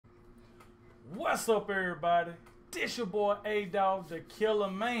What's up, everybody? This your boy Adogg, the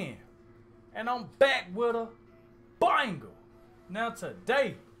Killer Man, and I'm back with a banger. Now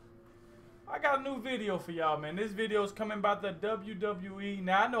today, I got a new video for y'all, man. This video is coming about the WWE.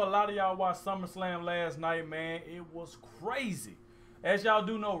 Now I know a lot of y'all watched SummerSlam last night, man. It was crazy. As y'all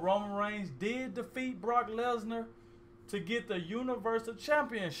do know, Roman Reigns did defeat Brock Lesnar to get the Universal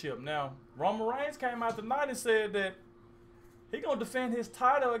Championship. Now, Roman Reigns came out tonight and said that he gonna defend his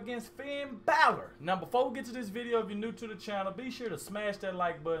title against Finn Bálor. Now, before we get to this video, if you're new to the channel, be sure to smash that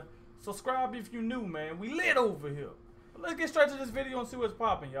like button. Subscribe if you're new, man. We lit over here. But let's get straight to this video and see what's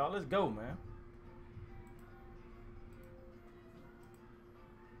popping, y'all. Let's go, man.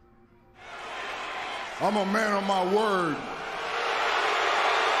 I'm a man of my word.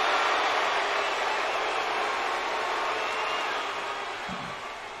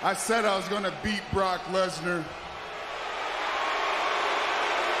 I said I was gonna beat Brock Lesnar.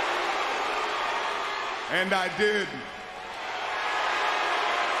 And I did.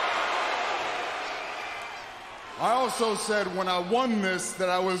 I also said when I won this that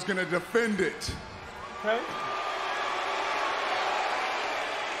I was going to defend it. Okay.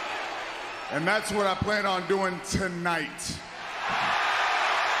 And that's what I plan on doing tonight.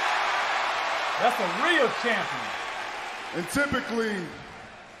 That's a real champion. And typically,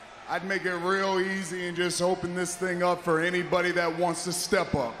 I'd make it real easy and just open this thing up for anybody that wants to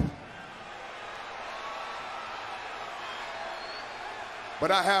step up. But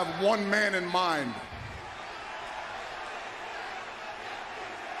I have one man in mind.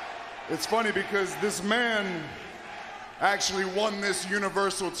 It's funny because this man actually won this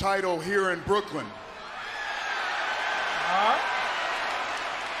Universal title here in Brooklyn.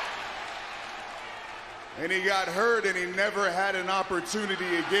 And he got hurt and he never had an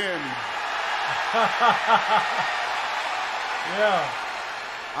opportunity again. Yeah.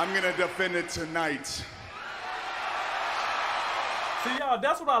 I'm gonna defend it tonight. See, y'all,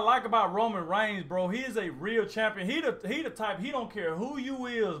 that's what I like about Roman Reigns, bro. He is a real champion. He the type, he don't care who you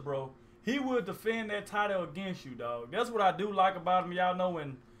is, bro. He will defend that title against you, dog. That's what I do like about him. Y'all know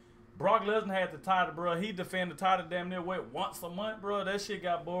when Brock Lesnar had the title, bro, he defended the title damn near once a month, bro. That shit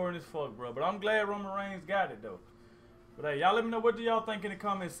got boring as fuck, bro. But I'm glad Roman Reigns got it, though. But hey, y'all let me know what do y'all think in the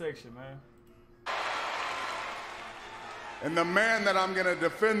comment section, man. And the man that I'm gonna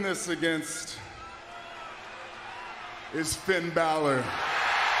defend this against is Finn Bálor.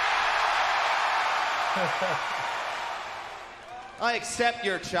 I accept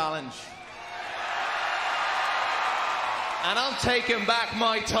your challenge. And I'm taking back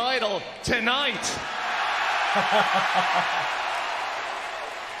my title tonight.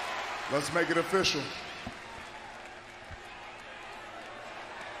 Let's make it official.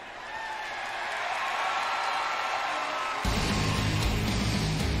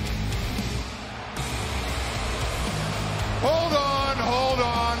 Hold on, hold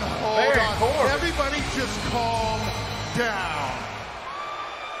on, hold on. Everybody just calm down.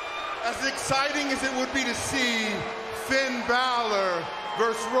 As exciting as it would be to see Finn Bálor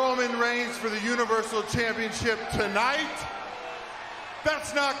versus Roman Reigns for the Universal Championship tonight,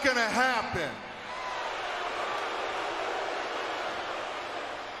 that's not gonna happen.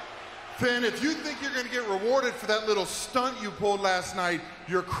 Finn, if you think you're gonna get rewarded for that little stunt you pulled last night,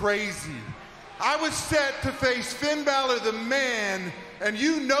 you're crazy. I was set to face Finn Bálor, the man, and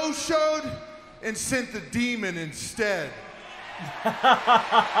you no-showed and sent the demon instead.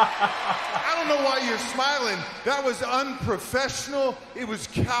 I don't know why you're smiling. That was unprofessional, it was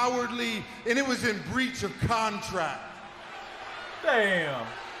cowardly, and it was in breach of contract. Damn.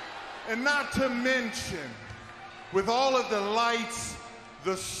 And not to mention, with all of the lights,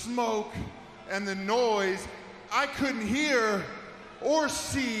 the smoke, and the noise, I couldn't hear or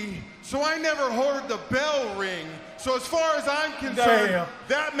see, so I never heard the bell ring. So as far as I'm concerned,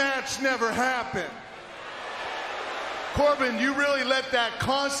 that match never happened. Corbin, you really let that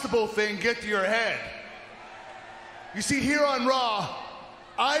constable thing get to your head. You see, here on Raw,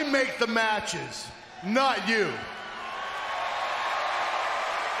 I make the matches, not you.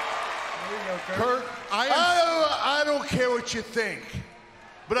 Kurt, I don't care what you think,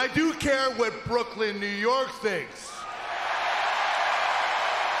 but I do care what Brooklyn, New York thinks.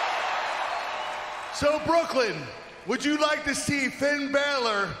 So, Brooklyn, would you like to see Finn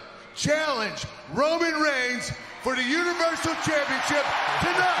Bálor challenge Roman Reigns for the Universal Championship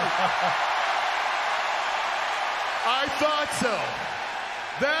tonight? I thought so.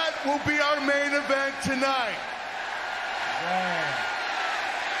 That will be our main event tonight.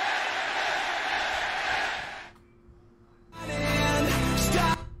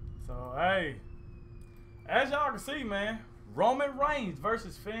 So, hey, as y'all can see, man, Roman Reigns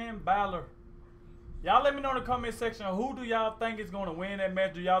versus Finn Bálor. Y'all let me know in the comment section, who do y'all think is going to win that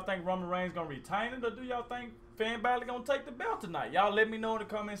match? Do y'all think Roman Reigns going to retain it, or do y'all think Finn Bálor going to take the belt tonight? Y'all let me know in the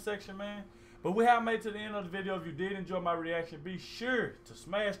comment section, man. But we have made it to the end of the video. If you did enjoy my reaction, be sure to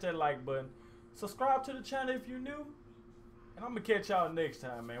smash that like button. Subscribe to the channel if you're new. And I'm going to catch y'all next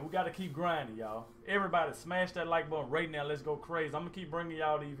time, man. We got to keep grinding, y'all. Everybody smash that like button right now. Let's go crazy. I'm going to keep bringing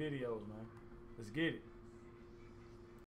y'all these videos, man. Let's get it.